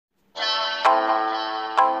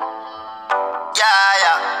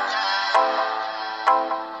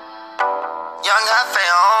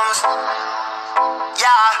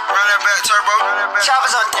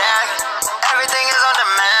Choppers on deck, everything is on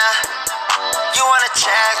demand. You wanna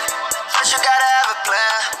check, first you gotta have a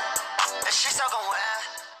plan. And she's so gon'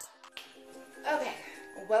 win. Okay,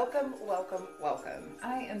 welcome, welcome, welcome.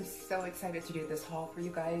 I am so excited to do this haul for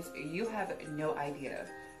you guys. You have no idea.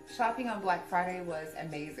 Shopping on Black Friday was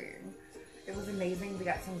amazing. It was amazing. We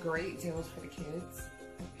got some great deals for the kids.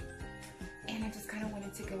 And I just kind of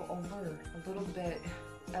wanted to go over a little bit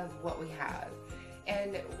of what we have.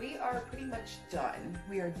 And we are pretty much done.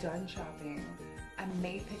 We are done shopping. I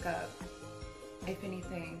may pick up, if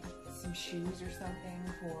anything, some shoes or something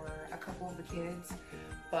for a couple of the kids.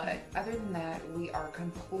 But other than that, we are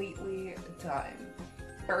completely done.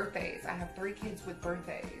 Birthdays. I have 3 kids with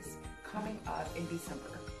birthdays coming up in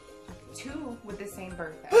December. 2 with the same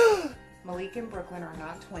birthday. Malik and Brooklyn are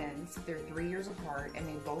not twins. They're 3 years apart and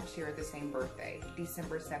they both share the same birthday,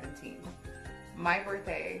 December 17th. My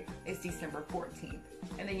birthday is December 14th.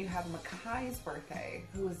 And then you have Makai's birthday,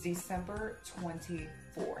 who is December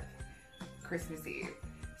 24th, Christmas Eve.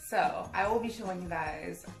 So I will be showing you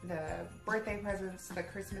guys the birthday presents, the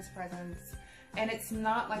Christmas presents, and it's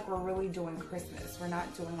not like we're really doing Christmas. We're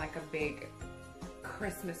not doing like a big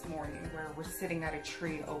Christmas morning where we're sitting at a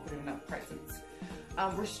tree opening up presents.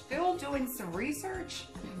 We're still doing some research,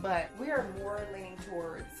 but we are more leaning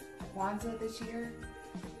towards Kwanzaa this year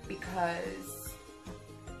because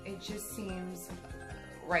it just seems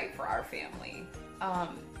right for our family.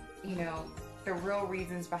 You know, the real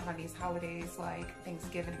reasons behind these holidays like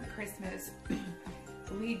Thanksgiving and Christmas,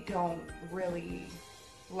 we don't really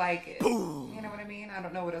like it. You know what I mean? I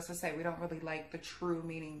don't know what else to say. We don't really like the true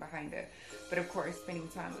meaning behind it. But of course, spending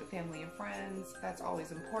time with family and friends, that's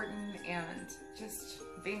always important, and just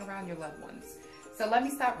being around your loved ones. So let me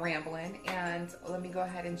stop rambling and let me go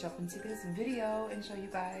ahead and jump into this video and show you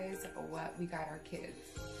guys what we got our kids.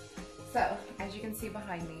 So as you can see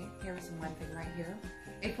behind me, here's one thing right here.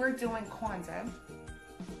 If we're doing Kwanzaa,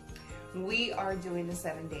 we are doing the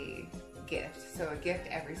 7-day gift. So a gift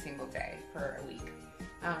every single day for a week.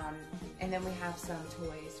 And then we have some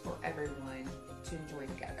toys for everyone to enjoy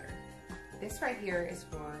together. This right here is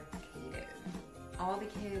for Kaden. All the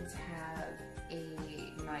kids have a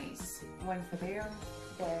nice one for their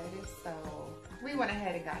bed, so we went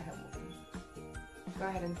ahead and got him one. Go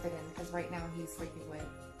ahead and fit in, because right now he's sleeping with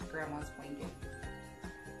grandma's blanket.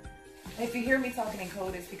 If you hear me talking in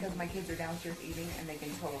code, it's because my kids are downstairs eating and they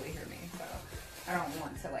can totally hear me, so I don't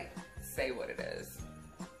want to like say what it is.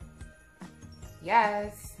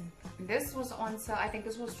 Yes, this was on sale. I think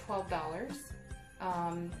this was $12.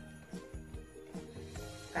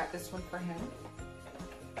 Got this one for him.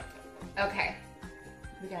 Okay,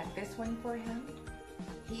 we got this one for him.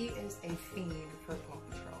 He is a fiend for Paw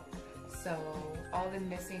Patrol. So all the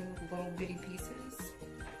missing little bitty pieces,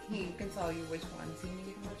 he can tell you which ones he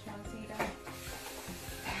needs and which ones he don't.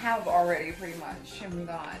 Have already pretty much. And we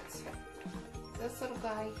got this little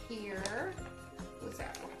guy here. What's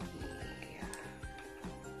that?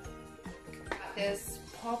 This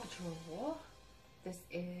Paw Patrol. This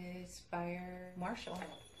is by Marshall.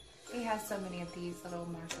 He has so many of these little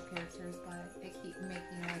Marshall characters, but they keep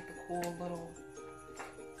making like the cool little,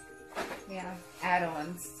 yeah,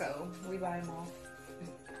 add-ons. So we buy them all.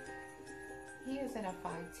 He is in a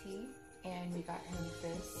 5T, and we got him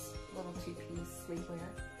this little 2-piece sleepwear.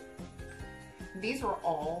 These were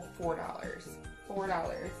all $4.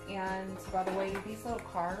 $4. And by the way, these little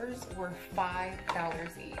cars were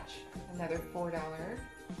 $5 each. Another $4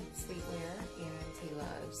 sleepwear, and he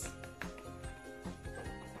loves.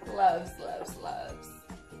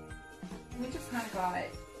 We just kind of got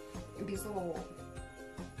these little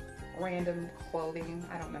random clothing.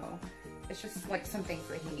 I don't know. It's just like some things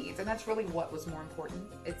that he needs, and that's really what was more important.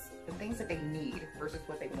 It's the things that they need versus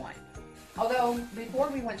what they want. Although before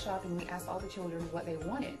we went shopping, we asked all the children what they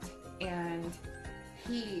wanted, and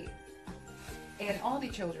all the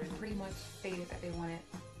children pretty much stated that they wanted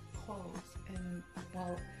clothes. And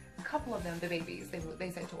well, a couple of them, the babies,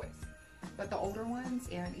 they said toys. But the older ones,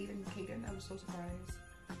 and even Kaden, I was so surprised.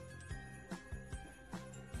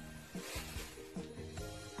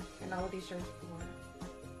 And all of these shirts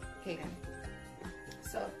for Kaden.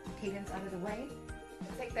 So Kaden's out of the way.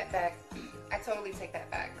 I take that back. I totally take that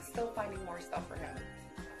back. Still finding more stuff for him.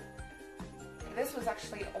 This was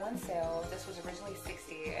actually on sale. This was originally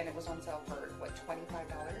 $60 and it was on sale for what,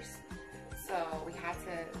 $25. So we had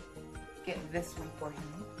to get this one for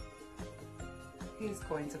him. He's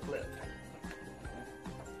going to flip.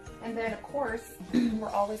 And then of course, we're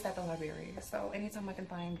always at the library. So anytime I can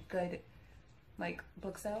find good like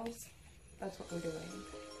book sales, that's what we're doing.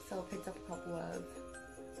 So I picked up a couple of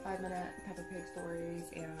 5-minute Peppa Pig stories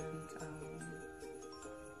and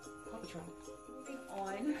Paw Patrol.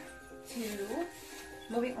 on to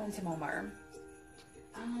Momar.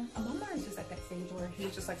 Momar is just at that stage where he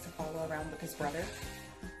just likes to follow around with his brother.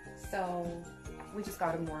 So we just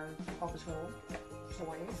got him more Paw Patrol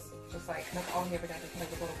toys. Just like, that's all he ever got to play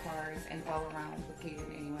with little cars and follow around with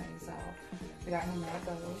Kaden anyway. So we got him more of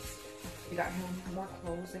those. We got him more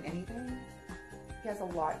clothes than anything. He has a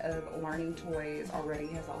lot of learning toys already.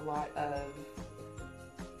 He has a lot of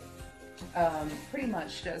pretty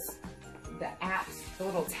much just the apps, the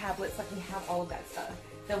little tablets, like we have all of that stuff.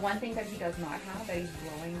 The one thing that he does not have that he's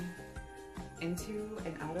growing into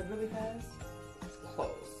and out of really fast is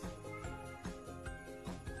clothes.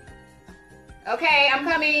 Okay, I'm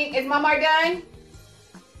coming. Is Momar done?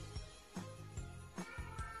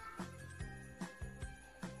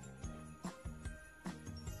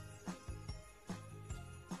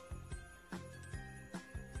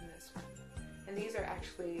 And these are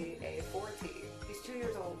actually a 4T. He's 2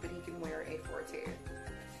 years old, but he can wear a 4T.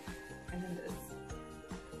 And then this.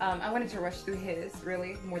 I wanted to rush through his,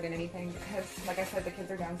 really, more than anything, because, like I said, the kids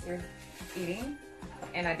are downstairs eating,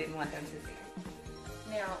 and I didn't want them to see.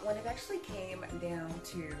 Now, when it actually came down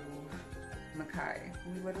to Makai,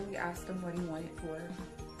 we literally asked him what he wanted for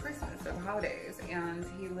Christmas or the holidays, and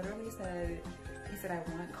he literally said, I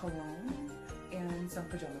want cologne and some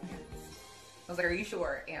pajama pants. I was like, are you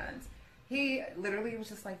sure? And he literally was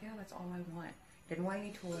just like, yeah, that's all I want. Didn't want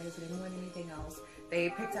any toys, didn't want anything else. They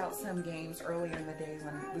picked out some games earlier in the day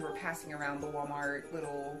when we were passing around the Walmart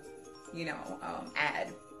little, you know,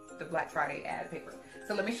 ad, the Black Friday ad paper.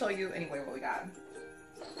 So let me show you anyway what we got.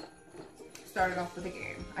 Started off with a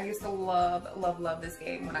game. I used to love this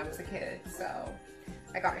game when I was a kid. So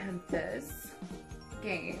I got him this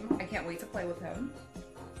game. I can't wait to play with him.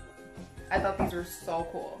 I thought these were so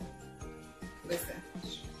cool. Listen,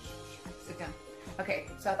 sit down. Okay,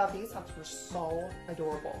 so I thought these socks were so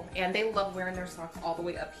adorable. And they love wearing their socks all the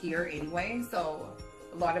way up here anyway, so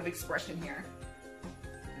a lot of expression here.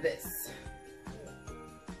 This.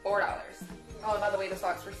 $4. Oh, and by the way, the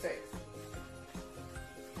socks were $6.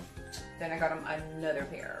 Then I got him another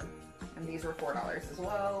pair. And these were $4 as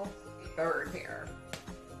well. A third pair.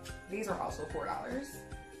 These are also $4.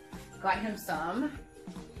 Got him some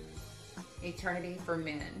Eternity for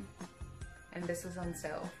Men. And this is on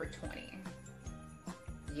sale for $20.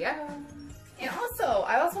 Yeah. And also,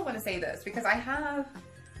 I also want to say this because I have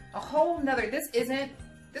a whole nother, this is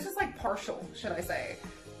like partial, should I say.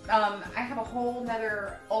 I have a whole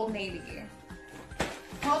nother Old Navy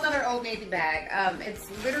bag. It's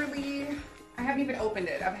literally, I haven't even opened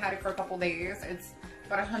it. I've had it for a couple days. It's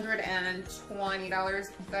about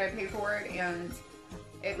 $120 that I paid for it, and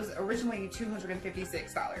it was originally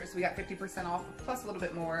 $256. We got 50% off plus a little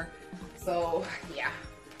bit more. So yeah.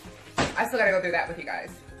 I still gotta go through that with you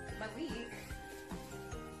guys. Malik,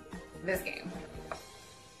 this game.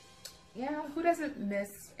 Yeah, who doesn't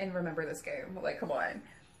miss and remember this game? Like, come on.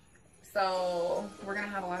 So, we're gonna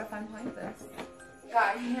have a lot of fun playing this.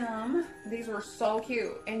 Got him. These were so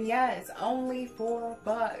cute. And yes, only $4.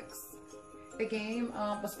 The game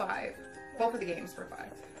was $5. Both of the games were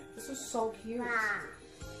 $5. This was so cute.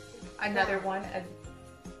 Another one of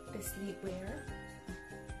the sleepwear.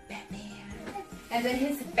 Batman. And then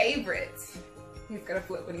his favorite, he's gonna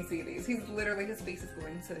flip when he sees these. He's literally, his face is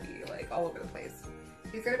going to be like all over the place.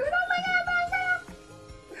 He's gonna be like, oh my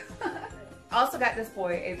god, Also got this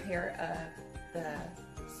boy a pair of the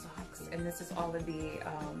socks, and this is all of the,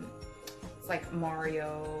 it's like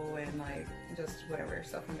Mario and like just whatever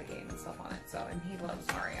stuff from the game and stuff on it. So, and he loves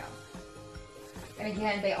Mario. And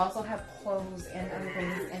again, they also have clothes and other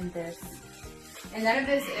things in this. And none of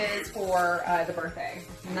this is for the birthday.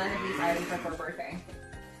 None of these items are for birthday.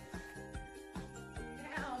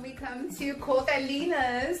 Now we come to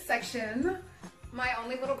Catalina's section. My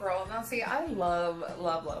only little girl. Now see, I love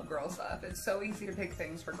girl stuff. It's so easy to pick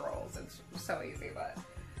things for girls. It's so easy, but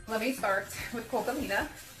let me start with Catalina.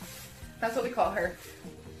 That's what we call her.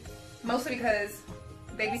 Mostly because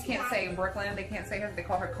babies can't say Brooklyn, they can't say her, they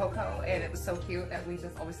call her Coco, and it was so cute that we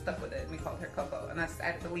just always stuck with it and we called her Coco, and I just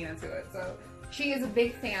added the Lena to it. So she is a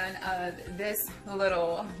big fan of this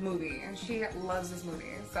little movie, and she loves this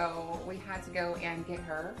movie, so we had to go and get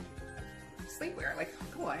her sleepwear. Like,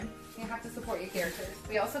 come on, you have to support your characters.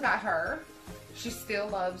 We also got her, she still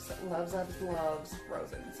loves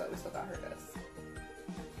Frozen, so we still got her this.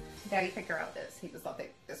 Daddy picked her out this. He just thought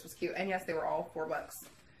this was cute, and yes, they were all $4.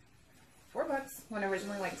 $4 when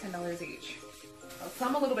originally like $10 each.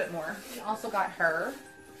 Some a little bit more. We also got her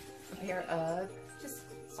a pair of just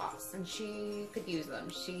socks, and she could use them.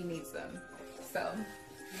 She needs them. So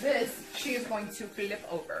this she is going to flip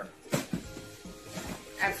over.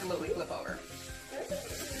 Absolutely flip over.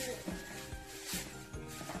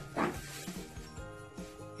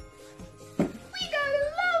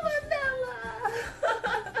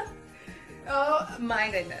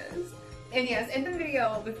 My goodness. And yes, in the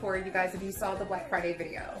video before, you guys, if you saw the Black Friday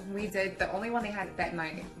video, we did, the only one they had that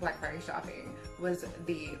night, Black Friday shopping, was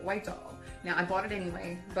the white doll. Now, I bought it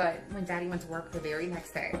anyway, but when Daddy went to work the very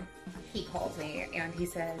next day, he called me and he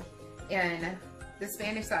said, in the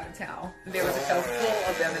Spanish side of town, there was a shelf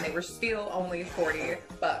full of them and they were still only 40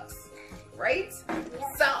 bucks. Right?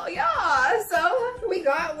 So yeah, so we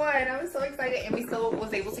got one. I was so excited, and we still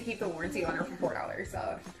was able to keep the warranty on her for $4.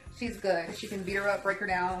 So she's good. She can beat her up, break her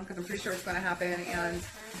down, because I'm pretty sure it's going to happen, and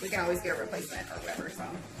we can always get a replacement or whatever. So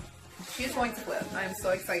she's going to flip. I'm so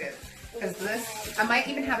excited because this, I might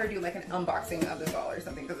even have her do like an unboxing of this doll or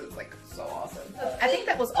something because it's like so awesome. I think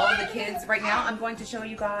that was all of the kids. Right now, I'm going to show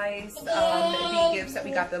you guys the gifts that we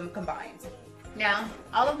got them combined. Now,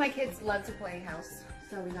 all of my kids love to play house.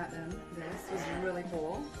 So we got them this. Was really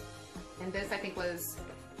cool. And this I think was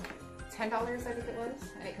 $10, I think it was.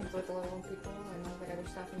 And it comes with the little people and all that other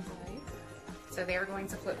stuff inside. So they are going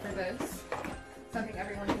to flip for this. Something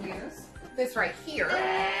everyone can use. This right here, it's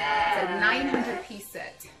a 900-piece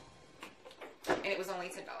set. And it was only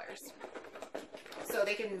 $10. So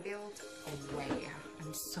they can build away.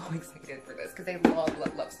 I'm so excited for this because they love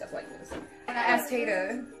stuff like this. And I asked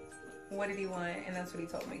Tata, what did he want? And that's what he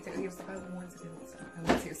told me too. He was like, I want to do something.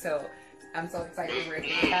 I want to. So I'm so excited we're able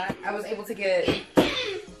to get that. I was able to get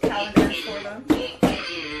calendars for them.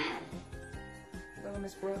 Little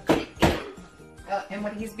Miss Brooke. And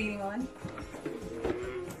what he's beating on.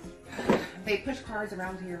 They push cards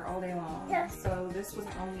around here all day long. Yeah. So this was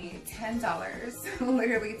only $10.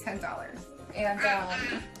 Literally $10. And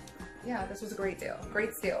yeah, this was a great deal.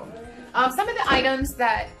 Great steal. Some of the items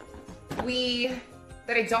that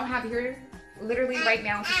I don't have here literally right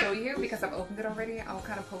now to show you because I've opened it already. I'll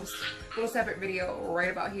kind of post a little separate video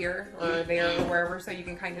right about here or there or wherever so you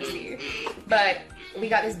can kind of see. But we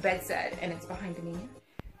got this bed set and it's behind me.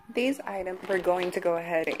 These items we're going to go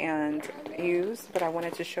ahead and use, but I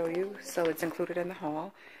wanted to show you, so it's included in the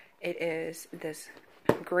haul. It is this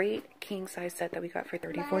great king size set that we got for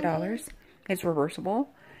 $34. It's reversible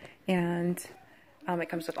and it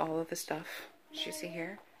comes with all of the stuff you see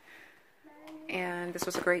here. And this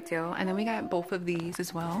was a great deal. And then we got both of these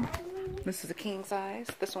as well. This is a king size.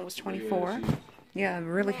 This one was $24. Yeah,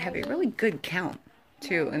 really heavy, really good count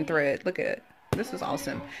too in thread. Look at it. This is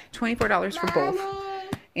awesome. $24 for both.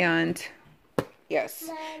 And yes.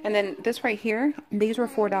 And then this right here, these were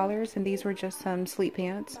 $4 and these were just some sleep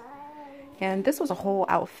pants. And this was a whole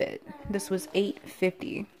outfit. This was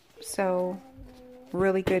 $8.50. So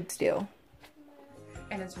really good steal.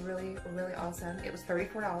 And it's really, really awesome. It was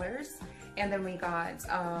 $34. And then we got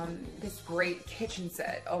this great kitchen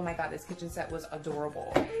set. Oh my God, this kitchen set was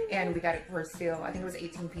adorable. And we got it for a steal. I think it was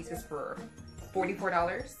 18 pieces for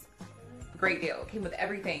 $44. Great deal. Came with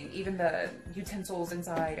everything, even the utensils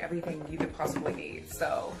inside, everything you could possibly need.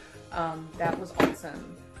 So that was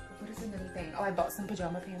awesome. What is another thing? Oh, I bought some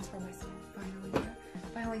pajama pants for myself.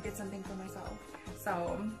 Finally did something for myself.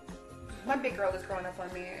 So my big girl is growing up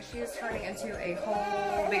on me. She is turning into a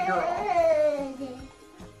whole big girl.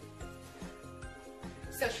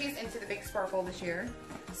 So she's into the big sparkle this year.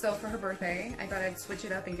 So for her birthday, I thought I'd switch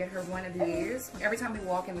it up and get her one of these. Every time we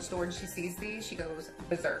walk in the store and she sees these, she goes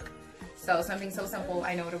berserk. So something so simple,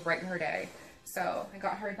 I know it'll brighten her day. So I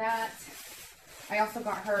got her that. I also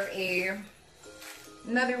got her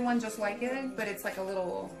another one just like it, but it's like a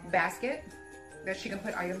little basket that she can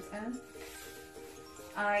put items in.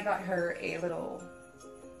 I got her a little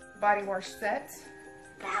body wash set.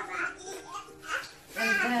 And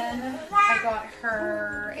then I got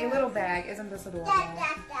her a little bag. Isn't this adorable?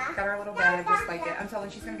 Got her a little bag just like it. I'm telling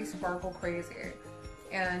you, she's going to be sparkle crazy.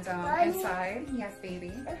 And inside, yes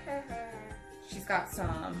baby, she's got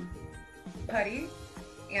some putty.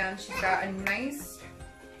 And she's got a nice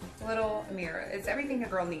little mirror. It's everything a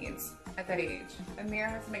girl needs at that age. A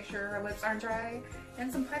mirror to make sure her lips aren't dry.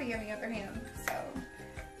 And some putty on the other hand. So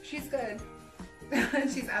she's good.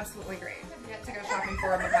 She's absolutely great. Yet to go shopping for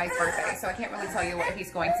Makai's birthday, so I can't really tell you what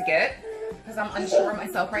he's going to get because I'm unsure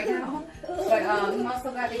myself right now. But he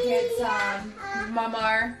also got the kids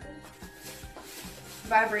Mamar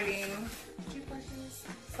vibrating toothbrushes,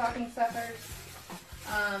 stocking stuffers.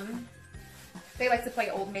 They like to play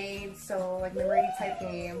Old Maid, so like memory type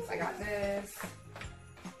games. I got this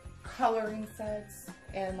coloring sets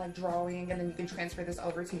and like drawing, and then you can transfer this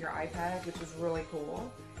over to your iPad, which is really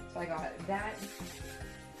cool. So I got that.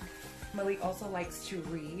 Malik also likes to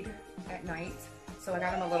read at night. So I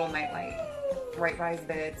got him a little nightlight right by his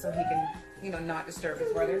bed so he can, you know, not disturb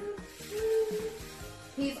his brother.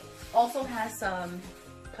 He also has some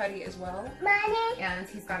putty as well. And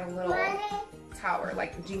he's got a little tower,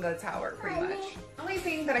 like the Jenga tower, pretty much. The only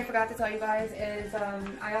thing that I forgot to tell you guys is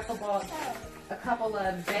I also bought a couple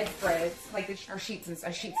of bedspreads, like or sheet sets.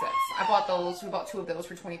 I bought those. We bought 2 of those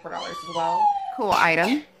for $24 as well. Cool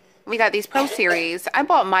item. We got these Pro Series. I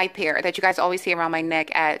bought my pair that you guys always see around my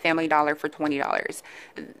neck at Family Dollar for $20.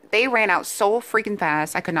 They ran out so freaking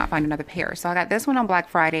fast, I could not find another pair. So I got this one on Black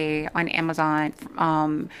Friday on Amazon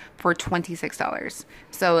for $26.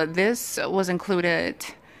 So this was included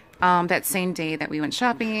that same day that we went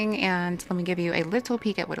shopping. And let me give you a little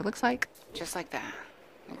peek at what it looks like. Just like that.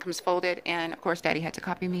 It comes folded. And of course, Daddy had to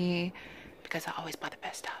copy me because I always buy the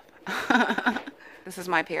best stuff. This is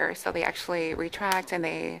my pair. So they actually retract and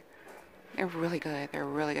they're really good. They're a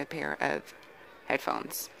really good pair of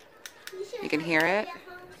headphones. You can hear it.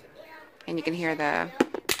 And you can hear the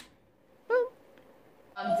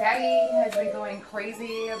Daddy has been going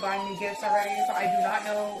crazy buying me gifts already, so I do not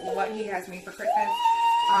know what he has me for Christmas.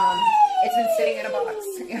 It's been sitting in a box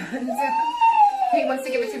and he wants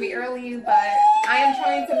to give it to me early, but I am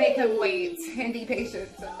trying to make him wait and be patient.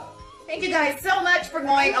 So thank you guys so much for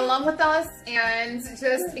going along with us and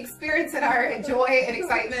just experiencing our joy and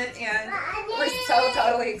excitement, and we're so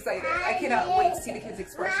totally excited. I cannot wait to see the kids'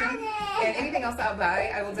 expression, and anything else I'll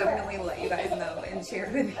buy, I will definitely let you guys know and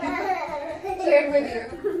share it with you.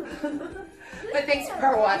 But thanks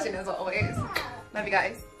for watching as always. Love you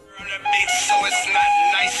guys. So it's not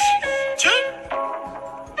nice.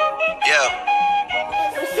 Yeah.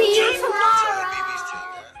 See you tomorrow.